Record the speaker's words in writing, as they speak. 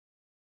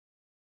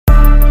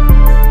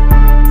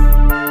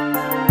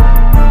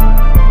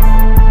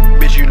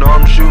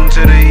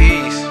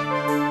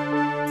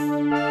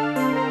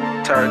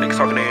tired of niggas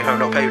talking, they ain't have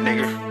no pay,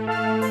 nigga.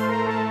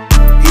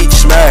 Each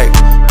smack,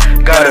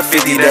 got a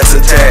 50 that's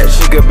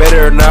attached. Nigga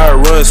better not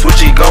run,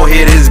 Switchy gon'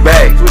 hit his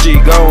back. Switchy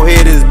gon'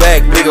 hit his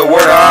back. Nigga,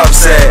 where the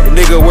ops at?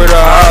 Nigga, where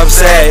the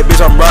ops at? Bitch,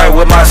 I'm riding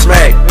with my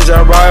smack. Bitch,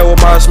 I'm riding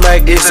with my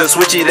smack. It's a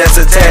Switchy that's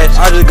attached.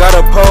 I just got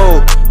a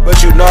pole,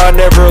 but you know I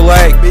never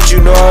lack. Bitch,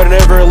 you know I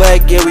never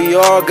lack. Yeah, we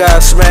all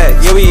got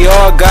smack. Yeah, we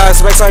all got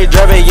smacks. I ain't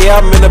driving,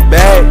 yeah, I'm in the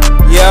back.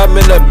 Yeah, I'm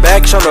in the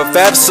back tryna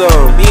fap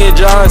some. Me and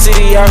John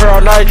City out here all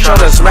night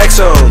tryna smack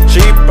some.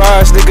 Cheap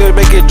ass nigga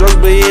making drugs,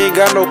 but he ain't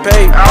got no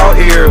pay. Out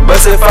here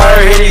bustin'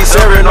 fire, hit he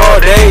serving all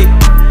day.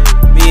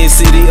 Me and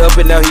City up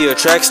and now he a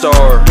track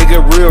star.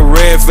 Nigga real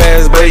ran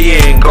fast, but he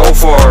ain't go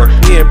far.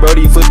 Me and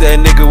Brody flip that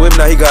nigga whip,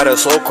 now he got a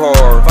slow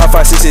car. 5,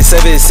 5, 6,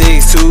 7,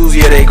 6, 2s,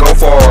 yeah, they go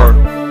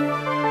far.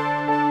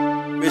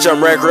 Bitch,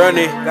 I'm rack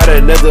running. Got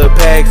another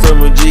pack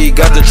from a G,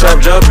 got the trap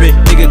jumping.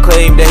 Nigga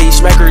claim that he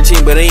smack her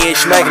team, but they ain't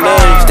smack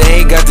none.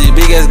 They ain't got this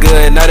big ass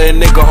gun, now that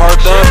nigga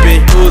heart thumping.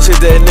 Fools hit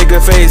that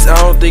nigga face, I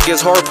don't think it's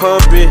heart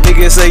pumping.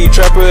 Nigga say he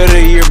trapper of the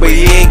year, but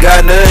he ain't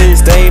got nothing.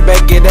 Staying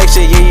back in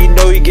action, yeah, you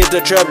know he get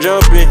the trap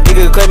jumping.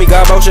 Nigga claim he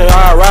got motion,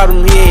 I ride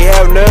him, he ain't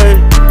have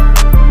none.